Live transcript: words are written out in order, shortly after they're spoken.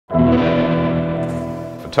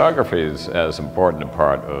Photography is as important a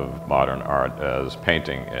part of modern art as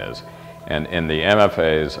painting is. And in the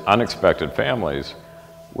MFA's Unexpected Families,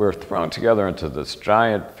 we're thrown together into this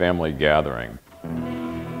giant family gathering.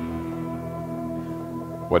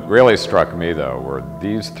 What really struck me, though, were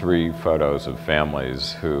these 3 photos of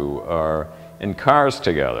families who are in cars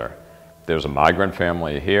together. There's a migrant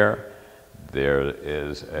family here, there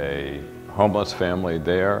is a homeless family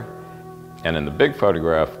there, and in the big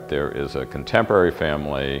photograph, there is a contemporary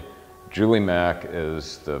family. Julie Mack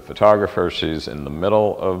is the photographer. She's in the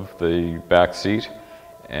middle of the back seat.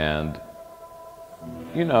 And,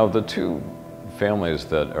 you know, the 2 families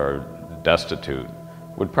that are destitute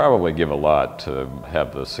would probably give a lot to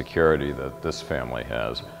have the security that this family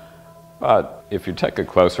has. But if you take a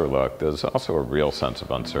closer look, there's also a real sense of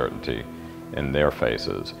uncertainty in their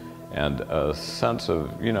faces, and a sense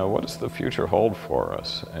of, you know, what does the future hold for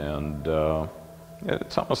us? And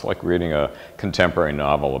it's almost like reading a contemporary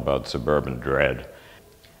novel about suburban dread.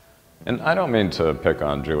 And I don't mean to pick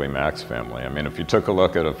on Julie Mack's family. I mean, if you took a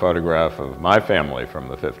look at a photograph of my family from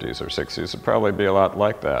the 50s or 60s, it'd probably be a lot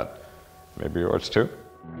like that. Maybe yours too?